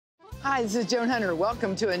Hi, this is Joan Hunter.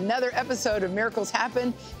 Welcome to another episode of Miracles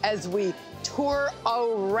Happen as we tour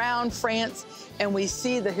around France and we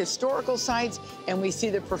see the historical sites and we see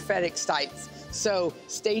the prophetic sites. So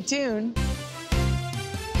stay tuned.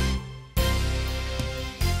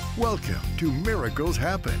 Welcome to Miracles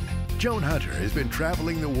Happen. Joan Hunter has been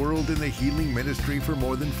traveling the world in the healing ministry for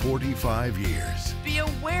more than 45 years. Be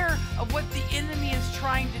aware of what the enemy is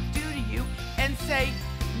trying to do to you and say,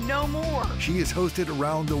 no more. She is hosted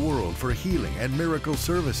around the world for healing and miracle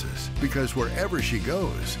services because wherever she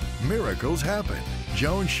goes, miracles happen.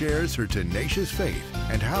 Joan shares her tenacious faith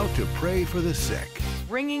and how to pray for the sick.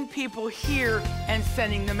 Bringing people here and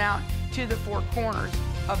sending them out to the four corners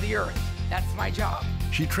of the earth. That's my job.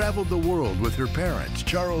 She traveled the world with her parents,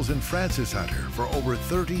 Charles and Frances Hunter, for over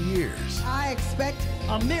 30 years. I expect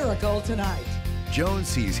a miracle tonight. Joan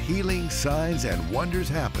sees healing, signs, and wonders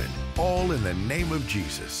happen, all in the name of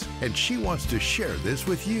Jesus. And she wants to share this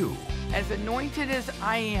with you. As anointed as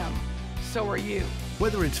I am, so are you.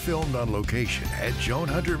 Whether it's filmed on location at Joan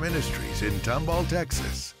Hunter Ministries in Tomball,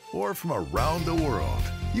 Texas, or from around the world,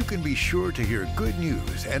 you can be sure to hear good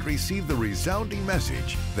news and receive the resounding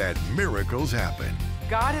message that miracles happen.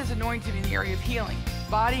 God has anointed me in the area of healing,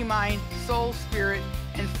 body, mind, soul, spirit,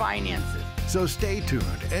 and finances. So stay tuned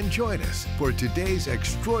and join us for today's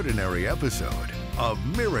extraordinary episode of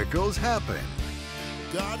Miracles Happen.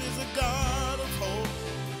 God is a God of hope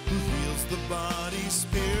who heals the body,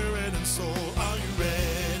 spirit, and soul. Are you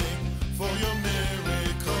ready for your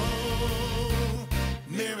miracle?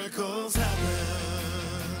 Miracles happen.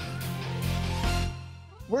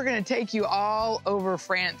 We're going to take you all over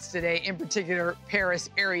France today, in particular Paris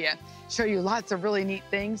area, show you lots of really neat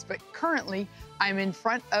things, but currently I'm in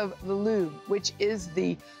front of the Louvre, which is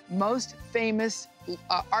the most famous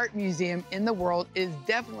art museum in the world. It is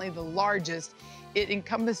definitely the largest. It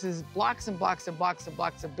encompasses blocks and blocks and blocks and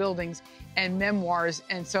blocks of buildings and memoirs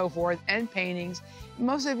and so forth and paintings.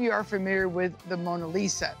 Most of you are familiar with the Mona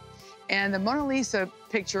Lisa. And the Mona Lisa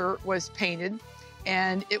picture was painted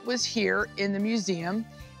and it was here in the museum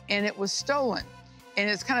and it was stolen. And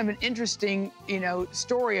it's kind of an interesting,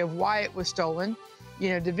 story of why it was stolen.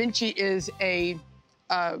 Da Vinci is a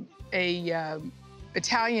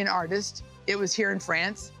Italian artist. It was here in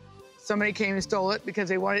France. Somebody came and stole it because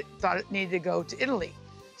they thought it needed to go to Italy.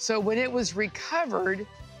 So when it was recovered,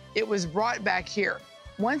 it was brought back here.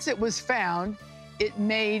 Once it was found, it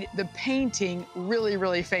made the painting really,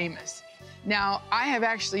 really famous. Now, I have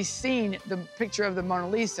actually seen the picture of the Mona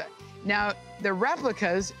Lisa. Now, the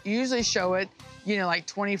replicas usually show it, like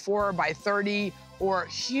 24 by 30 or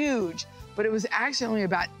huge, but it was actually only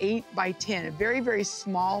about 8 by 10, a very, very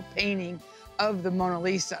small painting of the Mona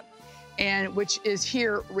Lisa, and which is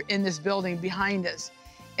here in this building behind us.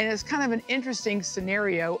 And it's kind of an interesting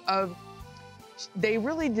scenario of they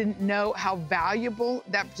really didn't know how valuable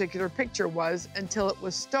that particular picture was until it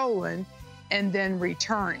was stolen and then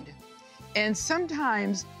returned. And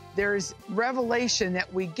sometimes there's revelation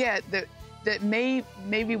that we get that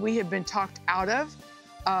maybe we have been talked out of,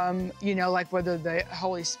 like whether the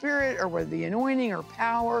Holy Spirit or whether the anointing or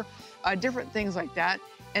power, different things like that.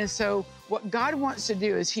 And so what God wants to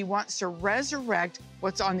do is he wants to resurrect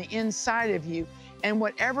what's on the inside of you, and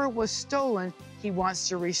whatever was stolen, he wants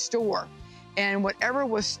to restore. And whatever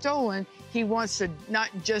was stolen, he wants to not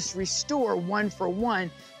just restore one for one,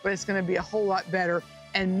 but it's going to be a whole lot better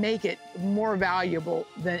and make it more valuable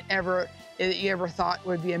than you ever thought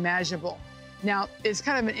would be imaginable. Now, it's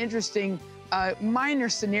kind of an interesting minor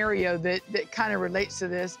scenario that kind of relates to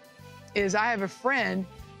this is I have a friend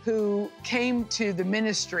who came to the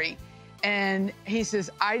ministry and he says,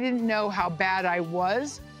 I didn't know how bad I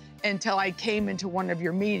was until I came into one of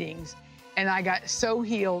your meetings and I got so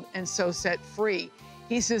healed and so set free.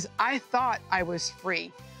 He says, I thought I was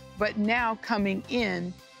free, but now coming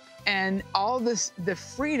in and all this, the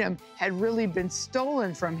freedom had really been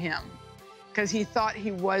stolen from him because he thought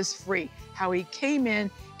he was free. How he came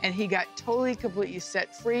in and he got totally, completely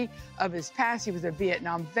set free of his past. He was a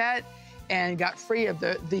Vietnam vet and got free of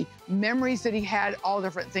the memories that he had, all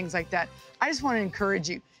different things like that. I just want to encourage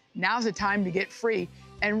you, now's the time to get free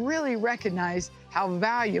and really recognize how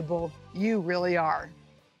valuable you really are.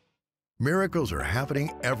 Miracles are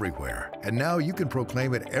happening everywhere, and now you can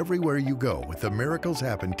proclaim it everywhere you go with the Miracles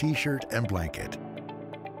Happen t-shirt and blanket.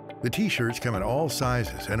 The t-shirts come in all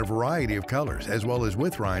sizes and a variety of colors, as well as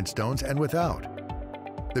with rhinestones and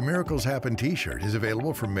without. The Miracles Happen t-shirt is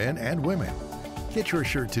available for men and women. Get your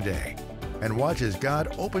shirt today and watch as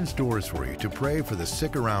God opens doors for you to pray for the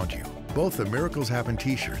sick around you. Both the Miracles Happen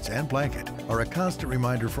t-shirts and blanket are a constant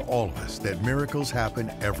reminder for all of us that miracles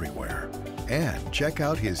happen everywhere. And check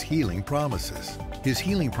out his healing promises. His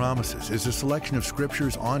Healing Promises is a selection of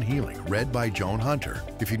scriptures on healing read by Joan Hunter.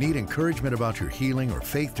 If you need encouragement about your healing or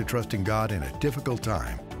faith to trust in God in a difficult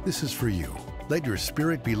time, this is for you. Let your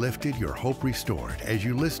spirit be lifted, your hope restored as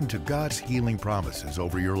you listen to God's healing promises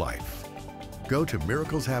over your life. Go to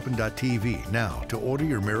miracleshappen.tv now to order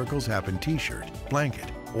your Miracles Happen t-shirt,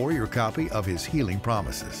 blanket, or your copy of His Healing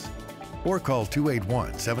Promises. Or call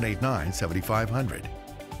 281-789-7500.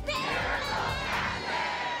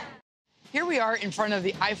 Here we are in front of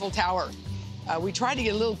the Eiffel Tower. We tried to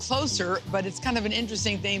get a little closer, but it's kind of an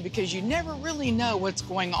interesting thing because you never really know what's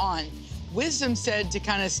going on. Wisdom said to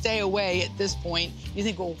kind of stay away at this point. You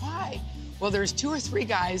think, well, why? Well, there's 2 or 3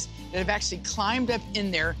 guys that have actually climbed up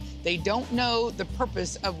in there. They don't know the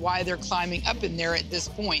purpose of why they're climbing up in there at this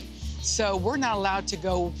point. So we're not allowed to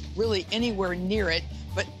go really anywhere near it.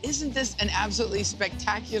 But isn't this an absolutely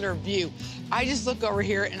spectacular view? I just look over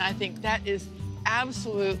here and I think that is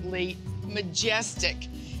absolutely majestic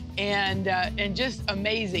and just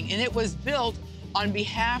amazing. And it was built on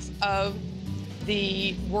behalf of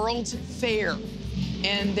the World's Fair.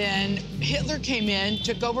 And then Hitler came in,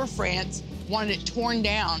 took over France, wanted it torn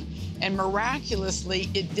down, and miraculously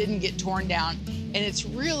it didn't get torn down. And it's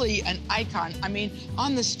really an icon. I mean,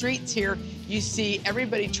 on the streets here, you see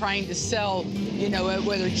everybody trying to sell, you know,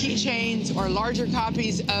 whether keychains or larger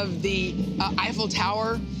copies of the Eiffel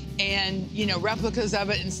Tower and, you know, replicas of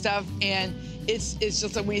it and stuff. And it's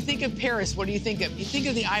just like when you think of Paris, what do you think of? You think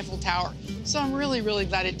of the Eiffel Tower. So I'm really, really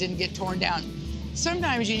glad it didn't get torn down.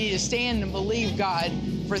 Sometimes you need to stand and believe God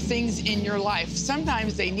for things in your life.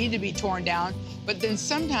 Sometimes they need to be torn down, but then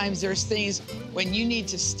sometimes there's things when you need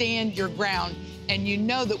to stand your ground and you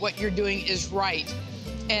know that what you're doing is right.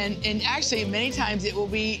 And actually, many times it will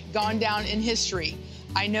be gone down in history.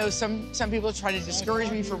 I know some people try to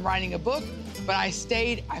discourage me from writing a book, but I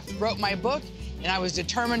stayed, I wrote my book, and I was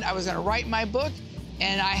determined I was gonna write my book,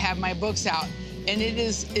 and I have my books out. And it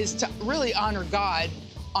is to really honor God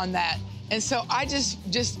on that. And so I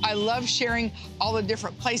I love sharing all the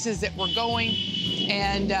different places that we're going,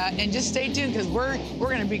 and just stay tuned because we're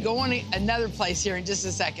gonna be going another place here in just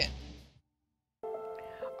a second.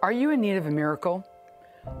 Are you in need of a miracle?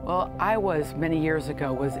 Well, I was many years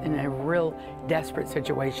ago, was in a real desperate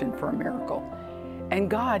situation for a miracle. And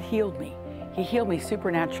God healed me. He healed me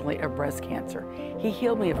supernaturally of breast cancer. He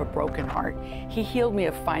healed me of a broken heart. He healed me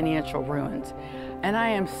of financial ruins. And I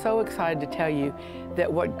am so excited to tell you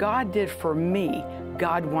that what God did for me,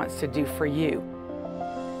 God wants to do for you.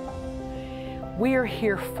 We are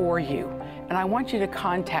here for you. And I want you to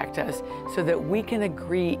contact us so that we can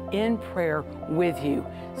agree in prayer with you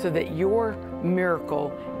so that your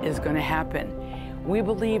miracle is going to happen. We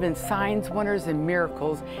believe in signs, wonders, and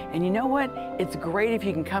miracles. And you know what? It's great if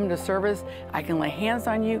you can come to service. I can lay hands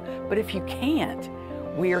on you. But if you can't,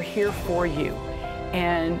 we are here for you.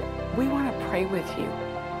 And we want to pray with you.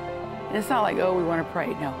 And it's not like, oh, we want to pray.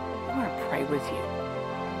 No, we want to pray with you.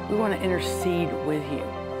 We want to intercede with you.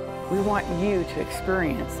 We want you to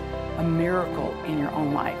experience a miracle in your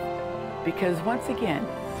own life. Because once again,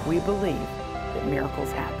 we believe that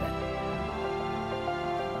miracles happen.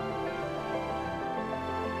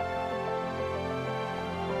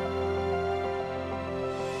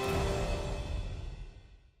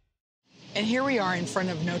 And here we are in front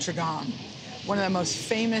of Notre Dame, one of the most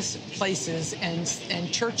famous places and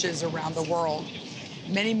churches around the world.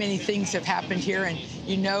 Many, many things have happened here, and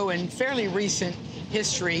you know, in fairly recent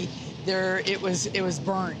history, it was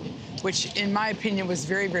burned, which in my opinion was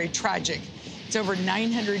very, very tragic. It's over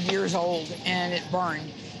 900 years old and it burned.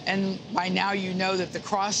 And by now you know that the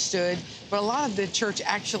cross stood, but a lot of the church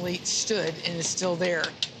actually stood and is still there.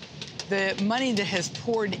 The money that has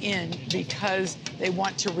poured in because they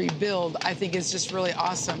want to rebuild, I think is just really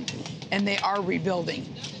awesome. And they are rebuilding.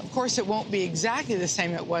 Of course, it won't be exactly the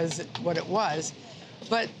same what it was,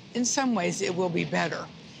 but in some ways it will be better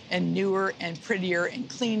and newer and prettier and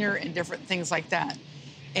cleaner and different things like that.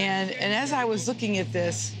 And as I was looking at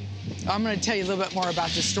this, I'm going to tell you a little bit more about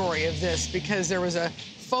the story of this because there was a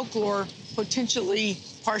folklore, potentially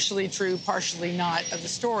partially true, partially not, of the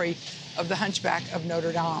story of the Hunchback of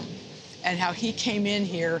Notre Dame and how he came in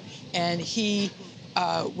here and he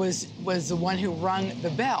was the one who rung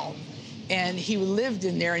the bell. And he lived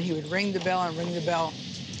in there and he would ring the bell and ring the bell.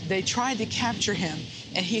 They tried to capture him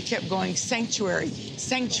and he kept going, sanctuary,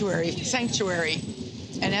 sanctuary, sanctuary.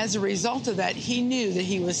 And as a result of that, he knew that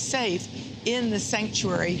he was safe in the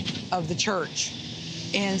sanctuary of the church.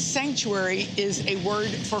 And sanctuary is a word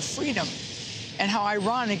for freedom. And how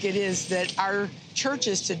ironic it is that our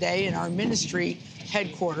churches today and our ministry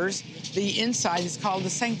headquarters, the inside is called the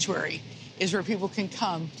sanctuary, is where people can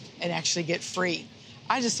come and actually get free.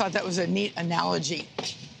 I just thought that was a neat analogy.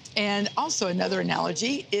 And also another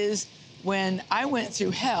analogy is when I went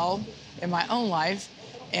through hell in my own life,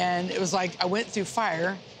 and it was like I went through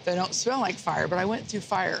fire. They don't smell like fire, but I went through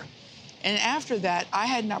fire. And after that, I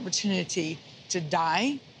had an opportunity to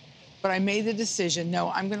die, but I made the decision,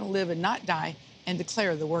 no, I'm gonna live and not die and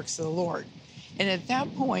declare the works of the Lord. And at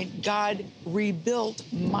that point, God rebuilt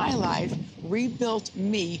my life, rebuilt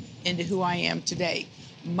me into who I am today.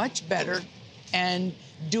 Much better and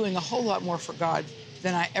doing a whole lot more for God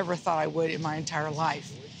than I ever thought I would in my entire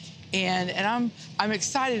life. And I'm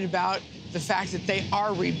excited about the fact that they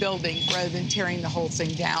are rebuilding rather than tearing the whole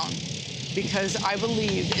thing down, because I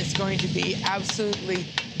believe it's going to be absolutely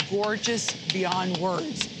gorgeous beyond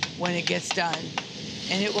words when it gets done.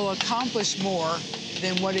 And it will accomplish more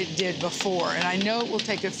than what it did before. And I know it will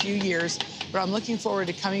take a few years, but I'm looking forward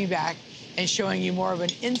to coming back and showing you more of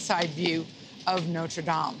an inside view of Notre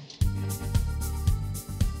Dame.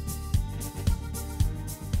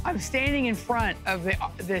 I'm standing in front of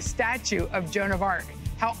the statue of Joan of Arc.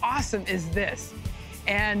 How awesome is this?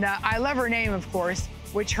 And I love her name, of course,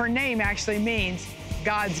 which her name actually means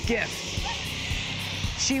God's gift.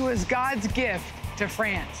 She was God's gift to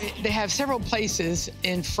France. They have several places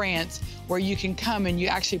in France where you can come and you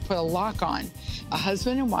actually put a lock on. A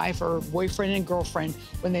husband and wife or boyfriend and girlfriend,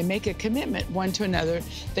 when they make a commitment one to another,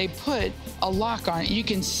 they put a lock on it. You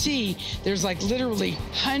can see there's like literally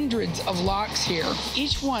hundreds of locks here.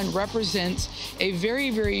 Each one represents a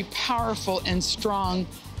very, very powerful and strong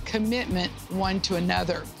commitment one to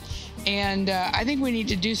another. And I think we need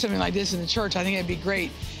to do something like this in the church. I think it'd be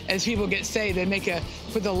great. As people get saved, they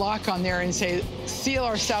put the lock on there and say, seal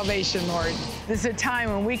our salvation, Lord. This is a time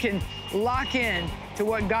when we can lock in to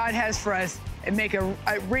what God has for us and make a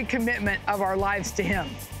recommitment of our lives to Him.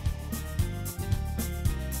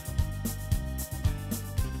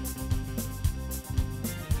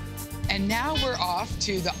 And now we're off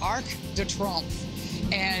to the Arc de Triomphe.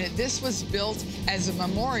 And this was built as a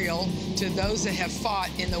memorial to those that have fought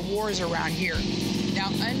in the wars around here. Now,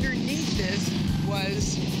 underneath this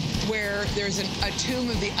was where there's a tomb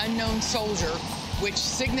of the unknown soldier, which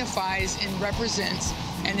signifies and represents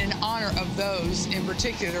and in honor of those in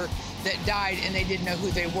particular that died and they didn't know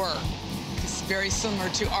who they were. It's very similar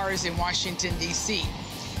to ours in Washington, D.C.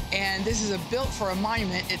 And this is built for a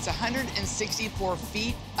monument. It's 164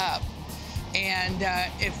 feet up. And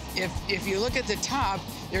if you look at the top,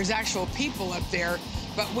 there's actual people up there,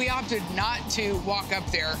 but we opted not to walk up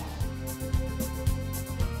there.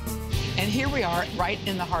 And here we are right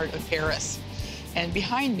in the heart of Paris. And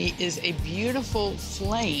behind me is a beautiful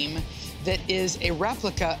flame that is a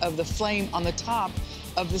replica of the flame on the top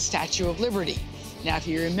of the Statue of Liberty. Now, if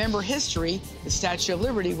you remember history, the Statue of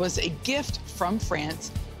Liberty was a gift from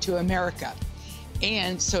France to America.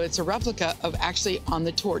 And so it's a replica of actually on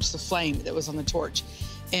the torch, the flame that was on the torch.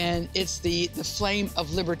 And it's the flame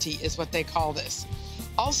of liberty is what they call this.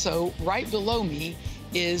 Also, right below me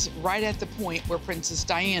is right at the point where Princess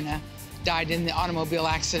Diana died in the automobile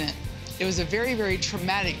accident. It was a very, very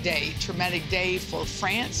traumatic day for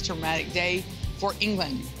France, traumatic day for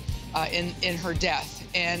England in her death.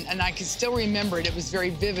 And I can still remember it. It was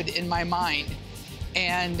very vivid in my mind.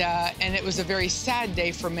 And it was a very sad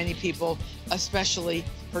day for many people, especially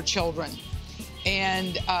her children.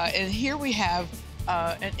 And here we have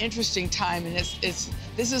an interesting time, and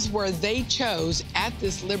this is where they chose at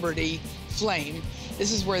this Liberty flame.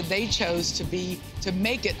 This is where they chose to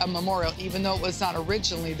make it a memorial, even though it was not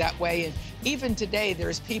originally that way. And even today,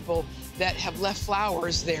 there's people that have left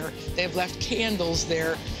flowers there. They've left candles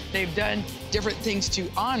there. They've done different things to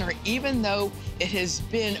honor, even though it has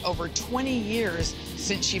been over 20 years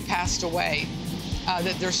since she passed away,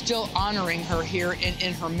 that they're still honoring her here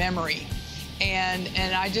in her memory. And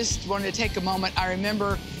I just wanted to take a moment. I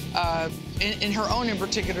remember in her own in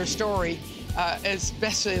particular story,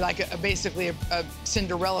 especially like basically a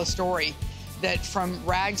Cinderella story, that from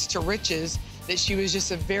rags to riches, that she was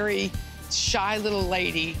just a very shy little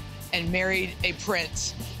lady and married a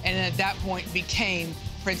prince, and at that point became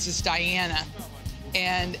Princess Diana.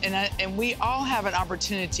 And we all have an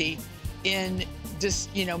opportunity in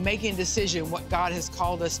just, making a decision what God has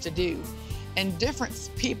called us to do. And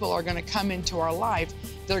different people are going to come into our life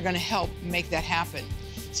that are going to help make that happen.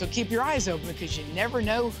 So keep your eyes open, because you never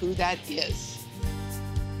know who that is.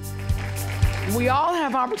 We all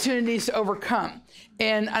have opportunities to overcome.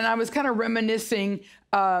 And I was kind of reminiscing,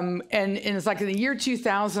 and it's like in the year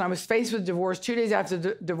 2000, I was faced with divorce. 2 days after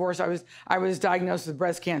the divorce, I was diagnosed with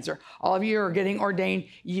breast cancer. All of you are getting ordained,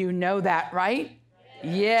 you know that, right?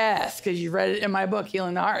 Yes, because you read it in my book,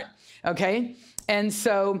 Healing the Heart, okay? And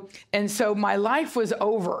so my life was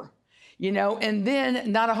over. you know, and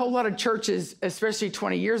then not a whole lot of churches, especially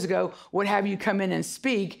 20 years ago, would have you come in and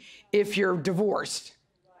speak if you're divorced.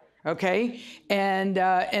 Okay, and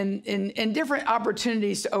different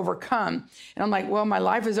opportunities to overcome. And I'm like, well, my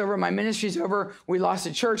life is over, my ministry's over. We lost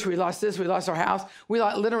a church, we lost this, we lost our house, we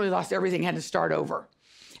literally lost everything, had to start over.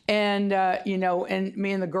 And you know, and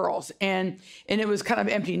me and the girls, and it was kind of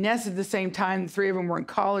empty nest at the same time. The three of them were in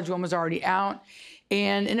college, one was already out,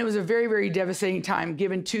 and it was a very, very devastating time.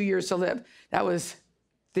 Given 2 years to live, that was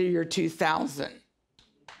the year 2000.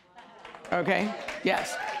 Okay,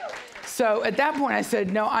 yes. So at that point, I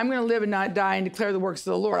said, no, I'm going to live and not die and declare the works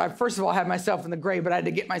of the Lord. I, first of all, had myself in the grave, but I had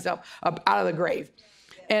to get myself up out of the grave.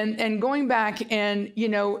 And going back and, you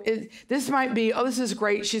know, this might be, oh, this is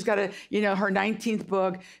great. She's got her 19th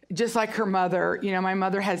book, just like her mother. You know, my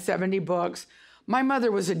mother had 70 books. My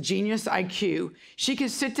mother was a genius IQ. She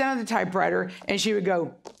could sit down at the typewriter and she would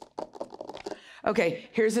go, okay,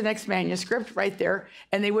 here's the next manuscript right there.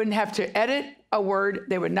 And they wouldn't have to edit a word.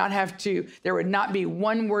 There would not be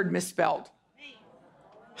one word misspelled.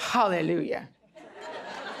 Hallelujah.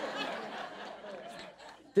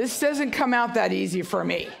 This doesn't come out that easy for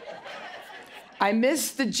me. I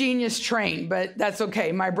missed the genius train, but that's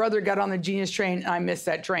okay. My brother got on the genius train and I missed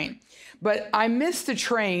that train. But I missed the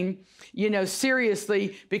train, you know,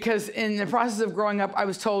 seriously, because in the process of growing up, I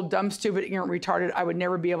was told dumb, stupid, ignorant, retarded, I would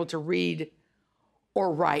never be able to read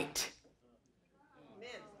or write.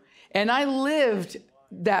 And I lived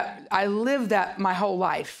that my whole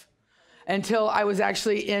life until I was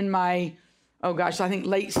actually in my, oh gosh, I think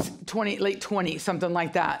late 20, something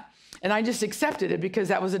like that. And I just accepted it because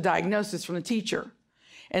that was a diagnosis from the teacher.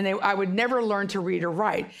 And I would never learn to read or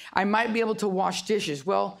write. I might be able to wash dishes.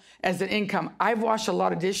 Well, as an income, I've washed a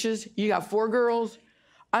lot of dishes. You got 4 girls.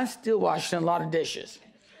 I'm still washing a lot of dishes.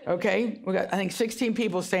 Okay? We got, I think, 16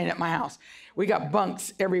 people staying at my house. We got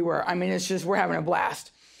bunks everywhere. I mean, it's just, we're having a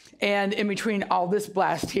blast. And in between all this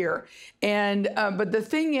blast here. And, but the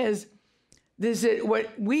thing is that what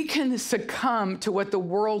we can succumb to what the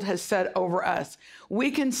world has said over us.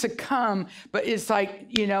 We can succumb, but it's like,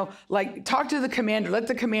 you know, like talk to the commander, let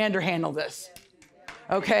the commander handle this.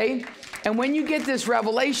 Okay? And when you get this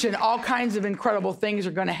revelation, all kinds of incredible things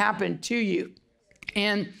are going to happen to you.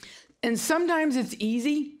 And sometimes it's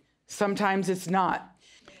easy, sometimes it's not.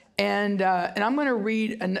 And I'm going to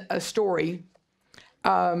read a story.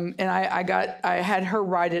 And I had her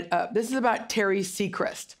write it up. This is about Terry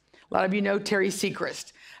Seacrest. A lot of you know Terry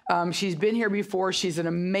Seacrest. She's been here before. She's an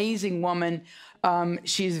amazing woman.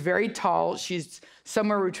 She's very tall. She's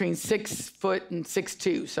somewhere between 6 foot and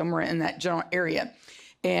 6'2", somewhere in that general area.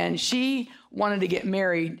 And she wanted to get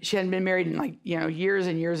married. She hadn't been married in like, you know, years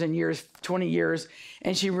and years and years, 20 years.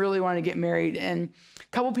 And she really wanted to get married. And a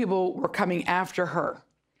couple people were coming after her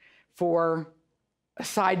for a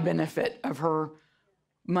side benefit of her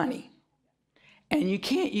money. And you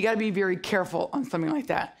got to be very careful on something like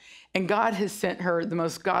that. And God has sent her the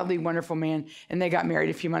most godly, wonderful man, and they got married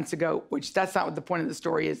a few months ago, which that's not what the point of the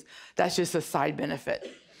story is. That's just a side benefit.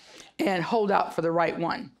 And hold out for the right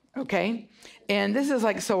one, okay? And this is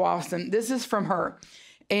like so awesome. This is from her.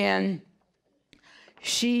 And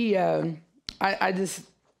she, this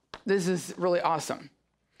is really awesome.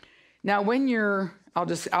 Now,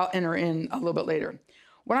 I'll enter in a little bit later.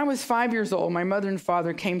 When I was 5 years old, my mother and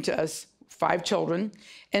father came to us, 5 children,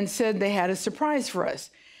 and said they had a surprise for us.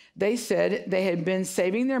 They said they had been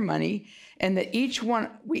saving their money and that each one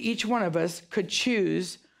of us could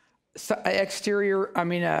choose an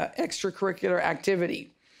extracurricular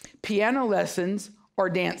activity, piano lessons or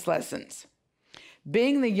dance lessons.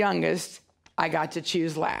 Being the youngest, I got to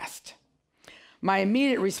choose last. My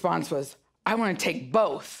immediate response was, I want to take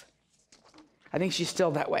both. I think she's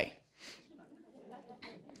still that way.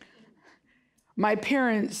 My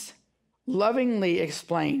parents lovingly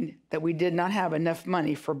explained that we did not have enough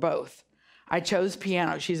money for both. I chose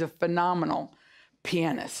piano. She's a phenomenal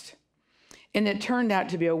pianist. And it turned out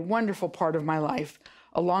to be a wonderful part of my life,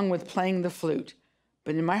 along with playing the flute.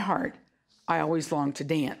 But in my heart, I always longed to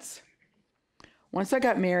dance. Once I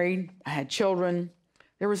got married, I had children.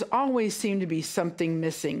 There was always seemed to be something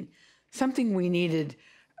missing, something we needed,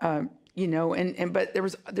 but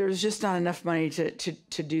there was just not enough money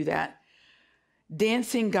to do that.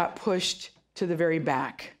 Dancing got pushed to the very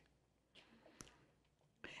back.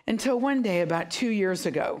 Until one day, about 2 years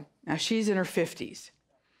ago, now she's in her 50s,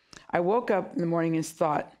 I woke up in the morning and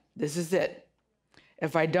thought, this is it.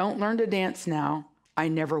 If I don't learn to dance now, I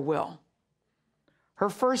never will. Her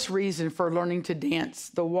first reason for learning to dance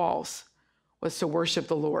the waltz was to worship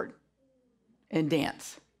the Lord and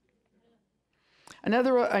dance.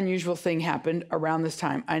 Another unusual thing happened around this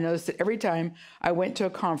time. I noticed that every time I went to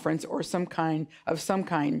a conference or some kind,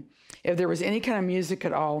 if there was any kind of music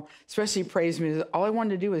at all, especially praise music, all I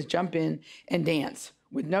wanted to do was jump in and dance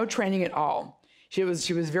with no training at all. She was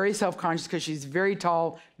very self-conscious because she's very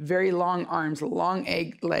tall, very long arms, long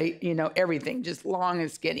leg, everything, just long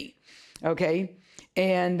and skinny, okay?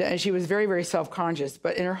 And she was very, very self-conscious,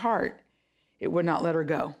 but in her heart, it would not let her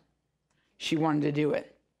go. She wanted to do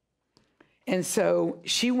it. And so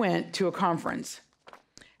she went to a conference.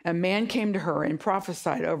 A man came to her and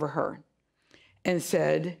prophesied over her and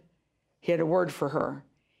said, he had a word for her.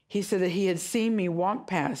 He said that he had seen me walk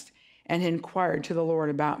past and inquired to the Lord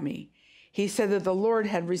about me. He said that the Lord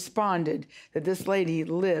had responded that this lady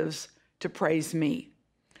lives to praise me.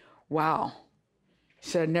 Wow.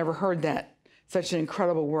 She said, I'd never heard that. Such an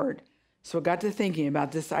incredible word. So I got to thinking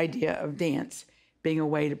about this idea of dance being a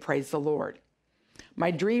way to praise the Lord.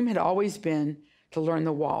 My dream had always been to learn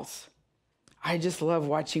the waltz. I just love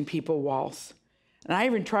watching people waltz. And I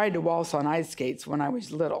even tried to waltz on ice skates when I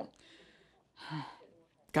was little.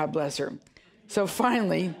 God bless her. So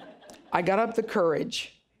finally, I got up the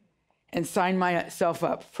courage and signed myself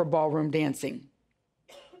up for ballroom dancing.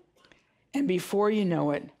 And before you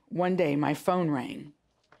know it, one day my phone rang.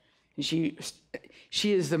 And she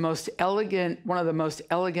is the most elegant, one of the most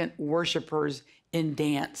elegant worshipers in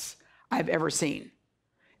dance I've ever seen.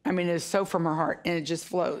 I mean, it's so from her heart, and it just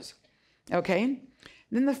flows, okay?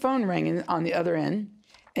 Then the phone rang on the other end,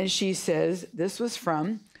 and she says this was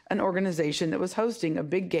from an organization that was hosting a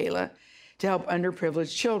big gala to help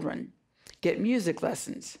underprivileged children get music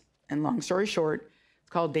lessons. And long story short, it's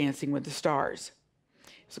called Dancing with the Stars.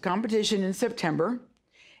 It's a competition in September,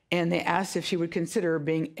 and they asked if she would consider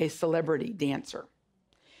being a celebrity dancer.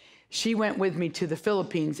 She went with me to the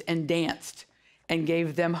Philippines and danced and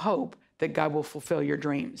gave them hope that God will fulfill your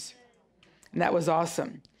dreams. And that was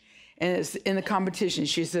awesome. And it's in the competition,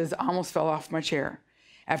 she says, I almost fell off my chair.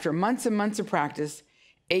 After months and months of practice,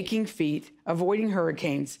 aching feet, avoiding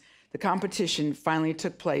hurricanes, the competition finally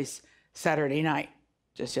took place Saturday night,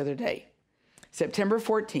 just the other day. September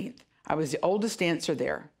 14th, I was the oldest dancer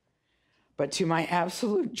there. But to my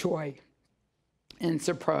absolute joy and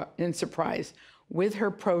surprise, with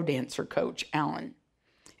her pro dancer coach, Alan,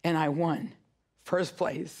 and I won first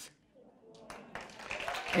place.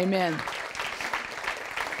 Amen.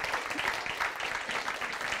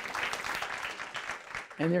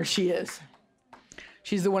 And there she is.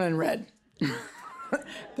 She's the one in red.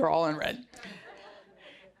 They're all in red.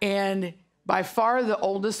 And by far the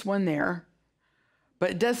oldest one there,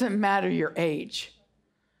 but it doesn't matter your age.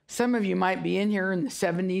 Some of you might be in here in the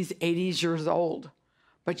 70s, 80s years old,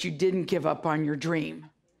 but you didn't give up on your dream.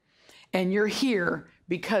 And you're here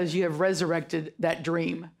because you have resurrected that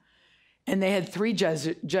dream. And they had 3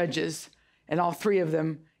 judges, and all 3 of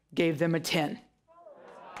them gave them a 10.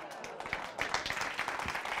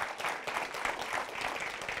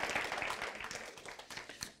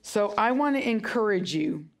 So I want to encourage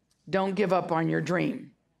you, don't give up on your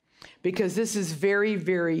dream, because this is very,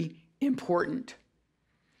 very important.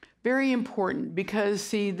 Very important, because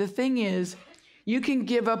see, the thing is, you can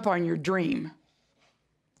give up on your dream,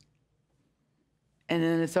 and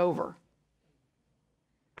then it's over.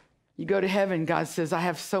 You go to heaven, God says, I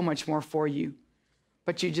have so much more for you,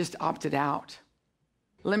 but you just opted out.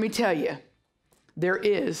 Let me tell you, there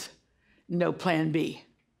is no plan B.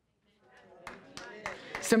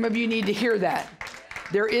 Some of you need to hear that.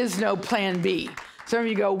 There is no plan B. Some of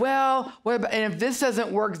you go, well, what about, and if this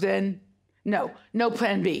doesn't work, then no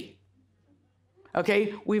plan B.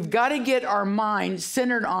 Okay, we've got to get our mind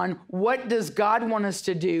centered on what does God want us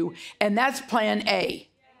to do, and that's plan A.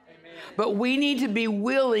 But we need to be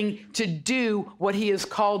willing to do what he has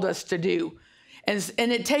called us to do. And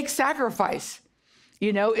it takes sacrifice.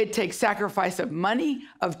 You know, it takes sacrifice of money,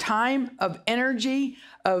 of time, of energy,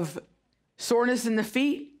 of soreness in the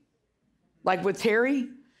feet. Like with Terry,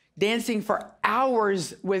 dancing for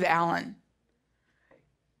hours with Alan.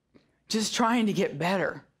 Just trying to get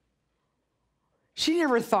better. She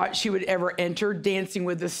never thought she would ever enter Dancing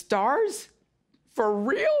with the Stars. For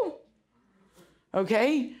real?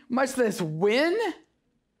 Okay, much less win.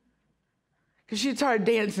 Because she started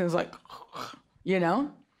dancing, it was like, you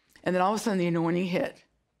know? And then all of a sudden the anointing hit.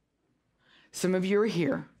 Some of you are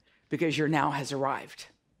here because your now has arrived.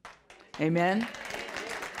 Amen?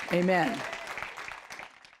 Amen.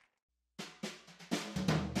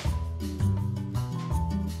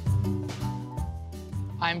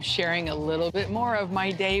 I'm sharing a little bit more of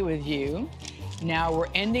my day with you. Now we're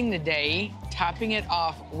ending the day, topping it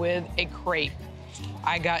off with a crepe.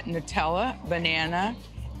 I got Nutella, banana,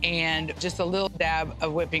 and just a little dab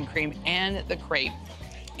of whipping cream and the crepe.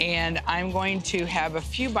 And I'm going to have a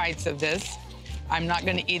few bites of this. I'm not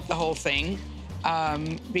going to eat the whole thing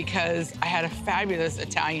because I had a fabulous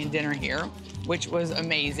Italian dinner here, which was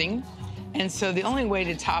amazing. And so the only way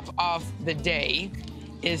to top off the day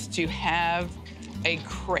is to have a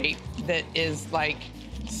crepe that is like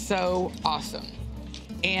so awesome.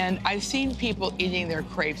 And I've seen people eating their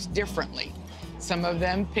crepes differently. Some of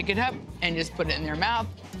them pick it up and just put it in their mouth.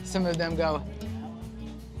 Some of them go,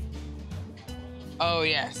 oh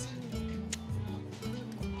yes.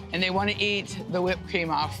 And they want to eat the whipped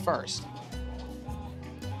cream off first,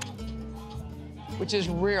 which is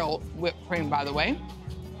real whipped cream, by the way.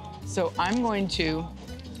 So I'm going to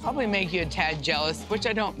probably make you a tad jealous, which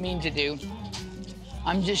I don't mean to do.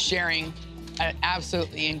 I'm just sharing an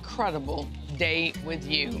absolutely incredible day with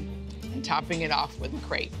you and topping it off with a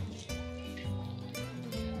crepe.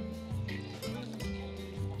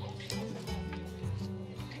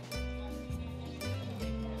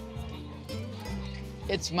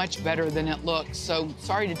 It's much better than it looks. So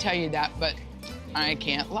sorry to tell you that, but I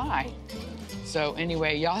can't lie. So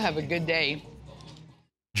anyway, y'all have a good day.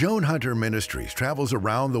 Joan Hunter Ministries travels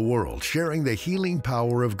around the world sharing the healing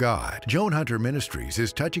power of God. Joan Hunter Ministries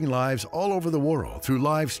is touching lives all over the world through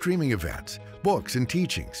live streaming events, books and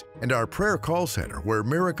teachings, and our prayer call center where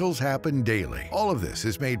miracles happen daily. All of this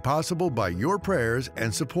is made possible by your prayers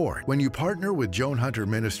and support. When you partner with Joan Hunter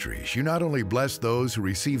Ministries, you not only bless those who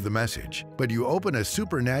receive the message, but you open a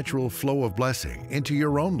supernatural flow of blessing into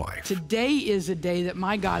your own life. Today is a day that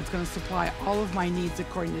my God's going to supply all of my needs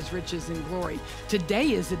according to his riches and glory.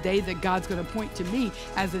 Today is the day that God's going to point to me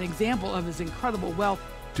as an example of his incredible wealth.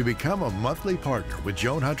 To become a monthly partner with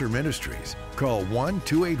Joan Hunter Ministries, call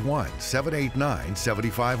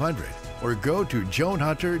 1-281-789-7500 or go to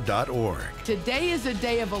joanhunter.org. Today is a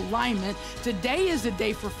day of alignment. Today is a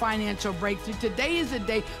day for financial breakthrough. Today is a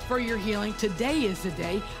day for your healing. Today is a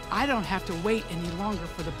day I don't have to wait any longer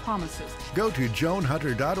for the promises. Go to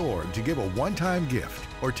joanhunter.org to give a one-time gift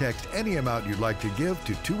or text any amount you'd like to give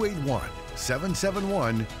to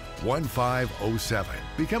 281-771-1507.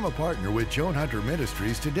 Become a partner with Joan Hunter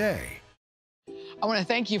Ministries today. I want to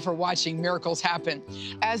thank you for watching Miracles Happen.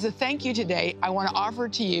 As a thank you today, I want to offer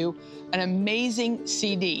to you an amazing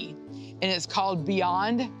CD, and it's called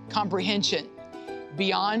Beyond Comprehension.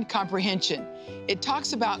 Beyond Comprehension. It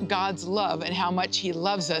talks about God's love and how much he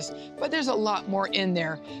loves us, but there's a lot more in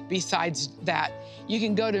there besides that. You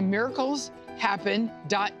can go to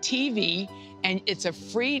miracleshappen.tv, and it's a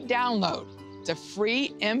free download. It's a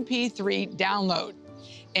free MP3 download.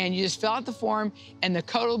 And you just fill out the form, and the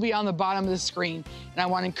code will be on the bottom of the screen. And I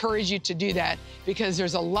want to encourage you to do that because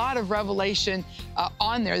there's a lot of revelation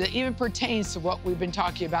on there that even pertains to what we've been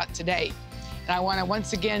talking about today. And I want to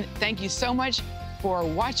once again thank you so much for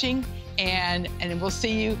watching, and we'll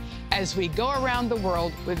see you as we go around the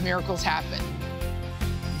world with Miracles Happen.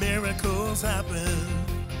 Miracles happen.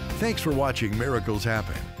 Thanks for watching Miracles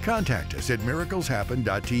Happen. Contact us at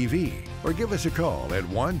miracleshappen.tv or give us a call at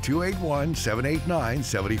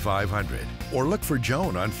 1-281-789-7500 or look for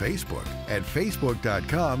Joan on Facebook at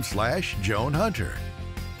facebook.com/Joan Hunter.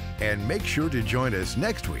 And make sure to join us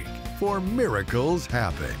next week for Miracles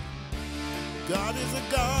Happen. God is a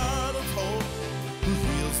God of hope who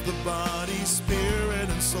heals the body, spirit,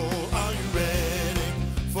 and soul. Are you ready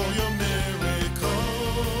for your